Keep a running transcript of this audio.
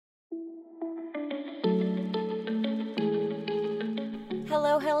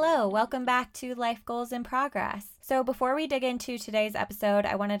Hello, hello. Welcome back to Life Goals in Progress. So before we dig into today's episode,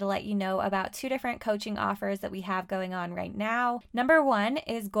 I wanted to let you know about two different coaching offers that we have going on right now. Number one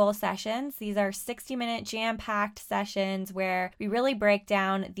is goal sessions. These are 60-minute jam-packed sessions where we really break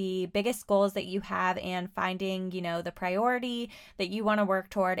down the biggest goals that you have and finding, the priority that you want to work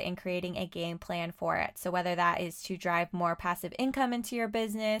toward and creating a game plan for it. So whether that is to drive more passive income into your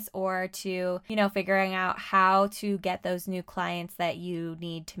business or to, figuring out how to get those new clients that you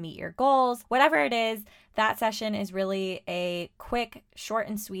need to meet your goals, whatever it is, that session is really a quick, short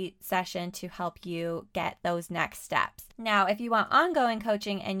and sweet session to help you get those next steps. Now, if you want ongoing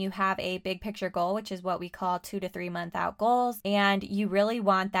coaching and you have a big picture goal, which is what we call 2 to 3 month out goals, and you really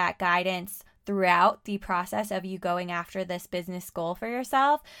want that guidance throughout the process of you going after this business goal for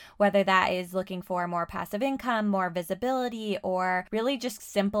yourself, whether that is looking for more passive income, more visibility, or really just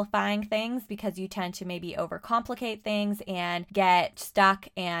simplifying things because you tend to maybe overcomplicate things and get stuck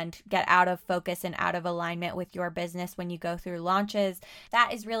and get out of focus and out of alignment with your business when you go through launches.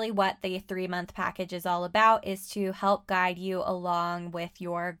 That is really what the 3-month package is all about, is to help guide you along with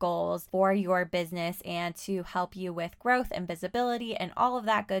your goals for your business and to help you with growth and visibility and all of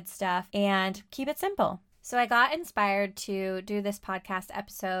that good stuff. And keep it simple. So I got inspired to do this podcast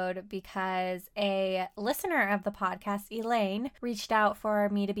episode because a listener of the podcast, Elaine, reached out for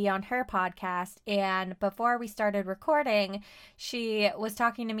me to be on her podcast. And before we started recording, she was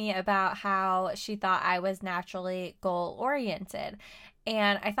talking to me about how she thought I was naturally goal-oriented.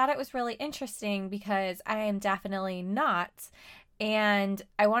 And I thought it was really interesting because I am definitely not. And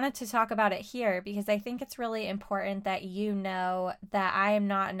I wanted to talk about it here because I think it's really important that you know that I am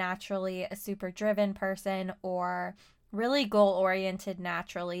not naturally a super driven person or really goal-oriented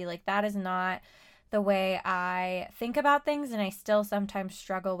naturally. Like, that is not the way I think about things, and I still sometimes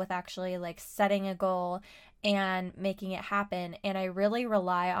struggle with actually setting a goal and making it happen. And I really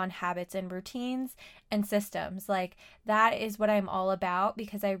rely on habits and routines and systems. That is what I'm all about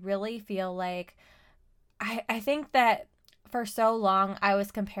because I really feel like I think that for so long, I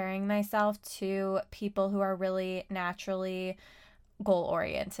was comparing myself to people who are really naturally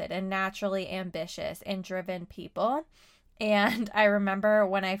goal-oriented and naturally ambitious and driven people. And I remember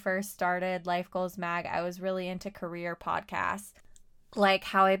when I first started Life Goals Mag, I was really into career podcasts, like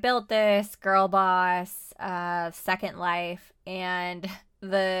How I Built This, Girl Boss, Second Life, and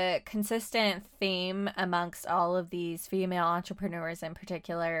the consistent theme amongst all of these female entrepreneurs in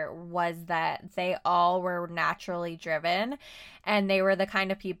particular was that they all were naturally driven, and they were the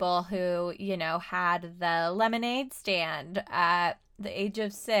kind of people who, had the lemonade stand at the age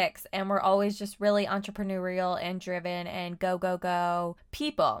of 6 and were always just really entrepreneurial and driven and go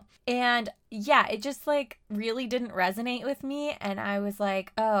people. And yeah, it just really didn't resonate with me. And I was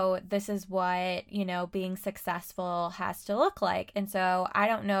like, oh, this is what, being successful has to look like. And so I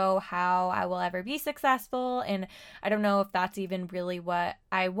don't know how I will ever be successful. And I don't know if that's even really what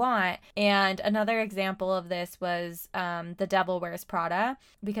I want. And another example of this was The Devil Wears Prada,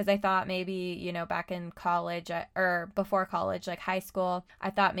 because I thought maybe, back in college or before college, high school,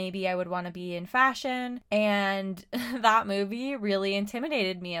 I thought maybe I would want to be in fashion. And that movie really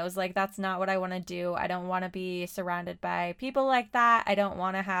intimidated me. I was like, that's not what I want to do. I don't want to be surrounded by people like that. I don't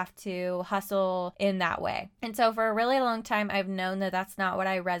want to have to hustle in that way. And so for a really long time, I've known that that's not what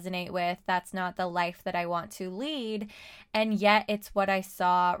I resonate with. That's not the life that I want to lead. And yet it's what I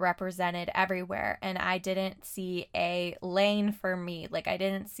saw represented everywhere. And I didn't see a lane for me. I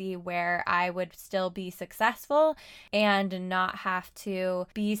didn't see where I would still be successful and not have to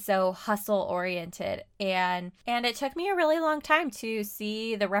be so hustle oriented. And it took me a really long time to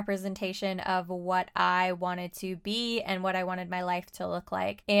see the representation of what I wanted to be and what I wanted my life to look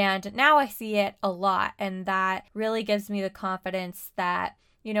like. And now I see it a lot. And that really gives me the confidence that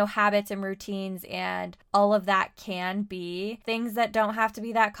habits and routines and all of that can be things that don't have to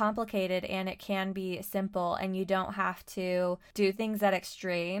be that complicated, and it can be simple, and you don't have to do things at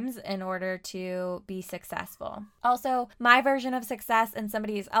extremes in order to be successful. Also, my version of success and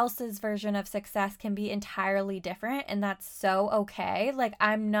somebody else's version of success can be entirely different, and that's so okay.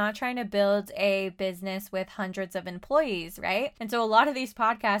 I'm not trying to build a business with hundreds of employees, right? And so a lot of these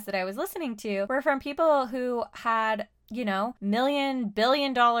podcasts that I was listening to were from people who had million,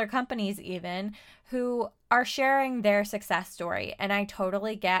 billion-dollar companies even, who are sharing their success story. And I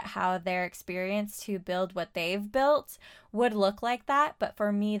totally get how their experience to build what they've built would look like that. But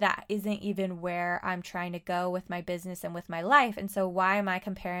for me, that isn't even where I'm trying to go with my business and with my life. And so why am I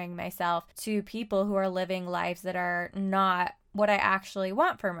comparing myself to people who are living lives that are not what I actually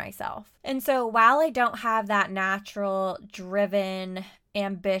want for myself? And so while I don't have that natural, driven,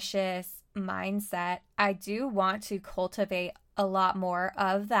 ambitious mindset, I do want to cultivate a lot more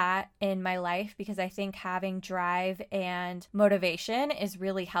of that in my life because I think having drive and motivation is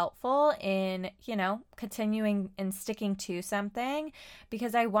really helpful in, continuing and sticking to something,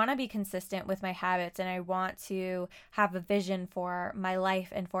 because I want to be consistent with my habits and I want to have a vision for my life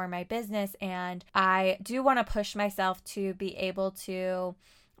and for my business. And I do want to push myself to be able to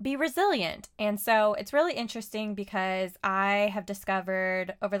be resilient. And so it's really interesting because I have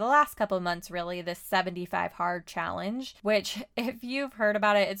discovered over the last couple of months, really, this 75 hard challenge, which if you've heard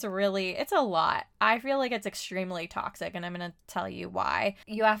about it, it's a lot. I feel like it's extremely toxic, and I'm going to tell you why.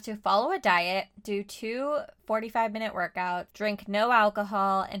 You have to follow a diet, do 2 45-minute workouts, drink no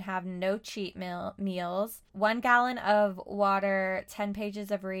alcohol, and have no cheat meals, 1 gallon of water, 10 pages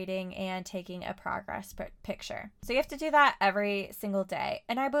of reading, and taking a progress picture. So you have to do that every single day.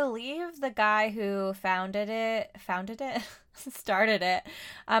 And I believe the guy who started it,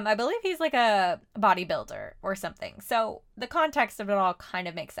 I believe he's like a bodybuilder or something. So the context of it all kind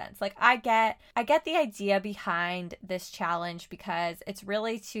of makes sense. Like I get the idea behind this challenge because it's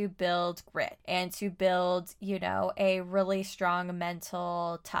really to build grit and to build, a really strong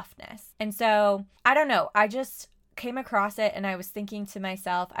mental toughness. And so I don't know, I just came across it and I was thinking to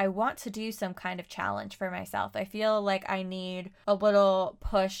myself, I want to do some kind of challenge for myself. I feel like I need a little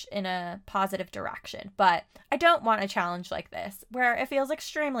push in a positive direction, but I don't want a challenge like this where it feels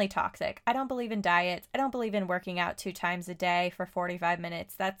extremely toxic. I don't believe in diets. I don't believe in working out 2 times a day for 45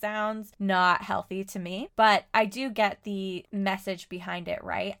 minutes. That sounds not healthy to me, but I do get the message behind it,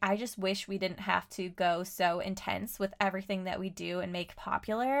 right? I just wish we didn't have to go so intense with everything that we do and make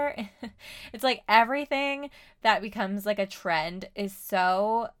popular. It's like everything that becomes like a trend is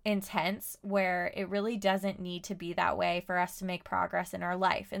so intense where it really doesn't need to be that way for us to make progress in our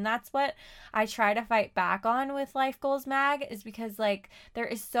life. And that's what I try to fight back on with Life Goals Mag, is because like there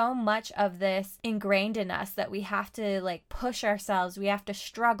is so much of this ingrained in us that we have to like push ourselves, we have to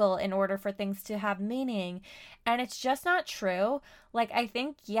struggle in order for things to have meaning. And it's just not true. Like, I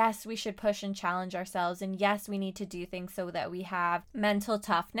think, yes, we should push and challenge ourselves. And yes, we need to do things so that we have mental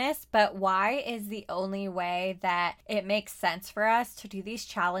toughness. But why is the only way that it makes sense for us to do these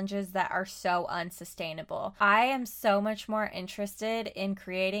challenges that are so unsustainable? I am so much more interested in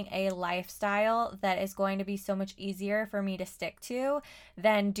creating a lifestyle that is going to be so much easier for me to stick to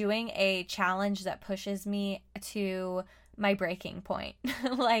than doing a challenge that pushes me to my breaking point.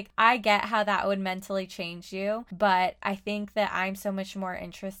 Like, I get how that would mentally change you, but I think that I'm so much more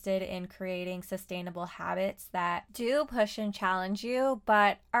interested in creating sustainable habits that do push and challenge you,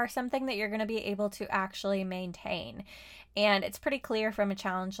 but are something that you're going to be able to actually maintain. And it's pretty clear from a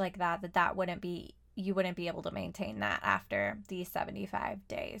challenge like that you wouldn't be able to maintain that after these 75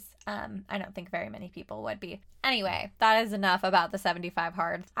 days. I don't think very many people would be. Anyway, that is enough about the 75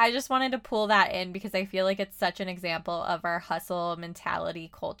 hard. I just wanted to pull that in because I feel like it's such an example of our hustle mentality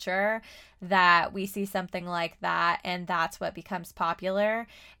culture that we see something like that and that's what becomes popular.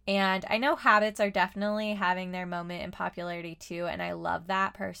 And I know habits are definitely having their moment in popularity too, and I love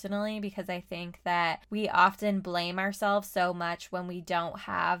that personally because I think that we often blame ourselves so much when we don't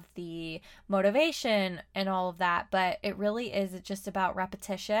have the motivation and all of that, but it really is just about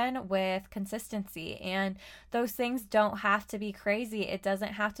repetition with consistency. And those things don't have to be crazy. It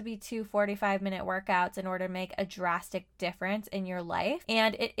doesn't have to be 2 45-minute workouts in order to make a drastic difference in your life.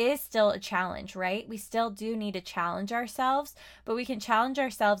 And it is still a challenge, right? We still do need to challenge ourselves, but we can challenge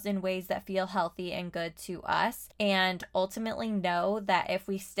ourselves in ways that feel healthy and good to us, and ultimately know that if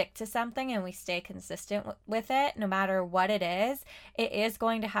we stick to something and we stay consistent with it, no matter what it is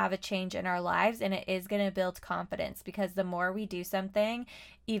going to have a change in our lives, and it is going to build confidence, because the more we do something,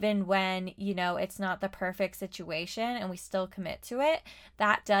 even when, it's not the perfect situation and we still commit to it,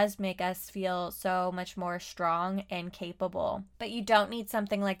 that does make us feel so much more strong and capable. But you don't need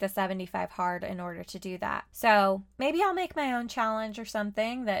something like the 75 hard in order to do that. So maybe I'll make my own challenge or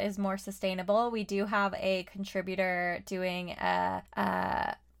something that is more sustainable. We do have a contributor doing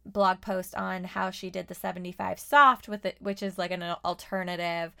a blog post on how she did the 75 soft with it, which is like an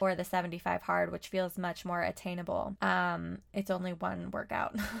alternative for the 75 hard, which feels much more attainable. It's only 1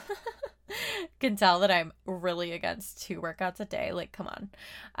 workout. Can tell that I'm really against 2 workouts a day. Like, come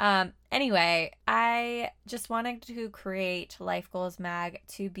on. Anyway, I just wanted to create Life Goals Mag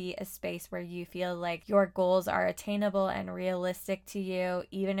to be a space where you feel like your goals are attainable and realistic to you,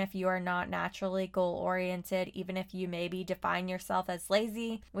 even if you are not naturally goal-oriented, even if you maybe define yourself as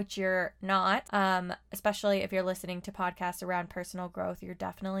lazy, which you're not. Especially if you're listening to podcasts around personal growth, you're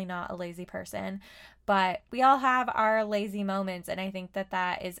definitely not a lazy person. but we all have our lazy moments, and I think that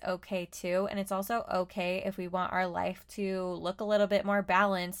that is okay too. And it's also okay if we want our life to look a little bit more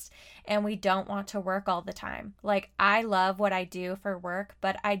balanced and we don't want to work all the time. Like, I love what I do for work,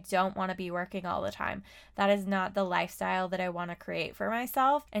 but I don't want to be working all the time. That is not the lifestyle that I want to create for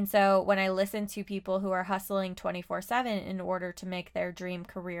myself. And so when I listen to people who are hustling 24/7 in order to make their dream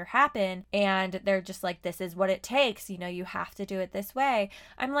career happen, and they're just like, this is what it takes, you have to do it this way,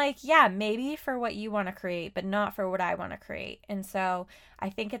 I'm like, yeah, maybe for what you want to create, but not for what I want to create. And so I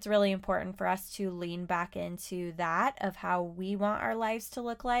think it's really important for us to lean back into that of how we want our lives to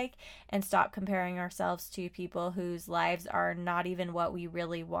look like and stop comparing ourselves to people whose lives are not even what we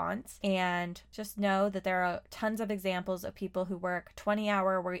really want. And just know that there are tons of examples of people who work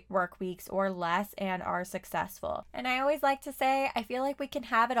 20-hour work weeks or less and are successful. And I always like to say, I feel like we can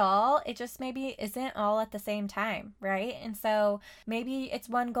have it all. It just maybe isn't all at the same time, right? And so maybe it's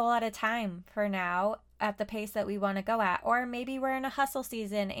one goal at a time for now, at the pace that we want to go at. Or maybe we're in a hustle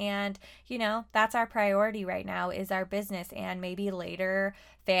season and, that's our priority right now is our business, and maybe later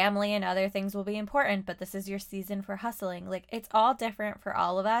family and other things will be important, but this is your season for hustling. Like, it's all different for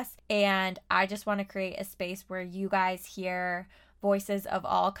all of us. And I just want to create a space where you guys hear voices of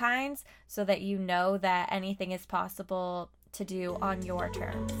all kinds so that you know that anything is possible to do on your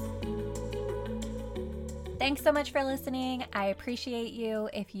terms. Thanks so much for listening. I appreciate you.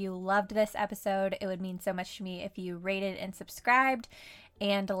 If you loved this episode, it would mean so much to me if you rated and subscribed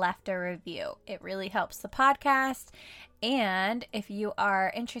and left a review. It really helps the podcast. And if you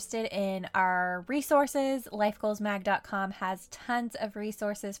are interested in our resources, lifegoalsmag.com has tons of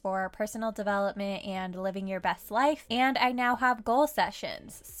resources for personal development and living your best life. And I now have goal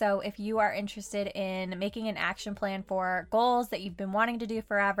sessions. So if you are interested in making an action plan for goals that you've been wanting to do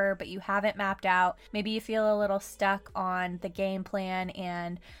forever, but you haven't mapped out, maybe you feel a little stuck on the game plan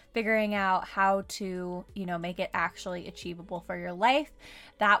and figuring out how to, make it actually achievable for your life,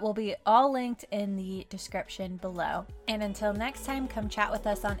 that will be all linked in the description below. And until next time, come chat with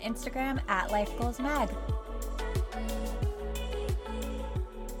us on Instagram at LifeGoalsMag.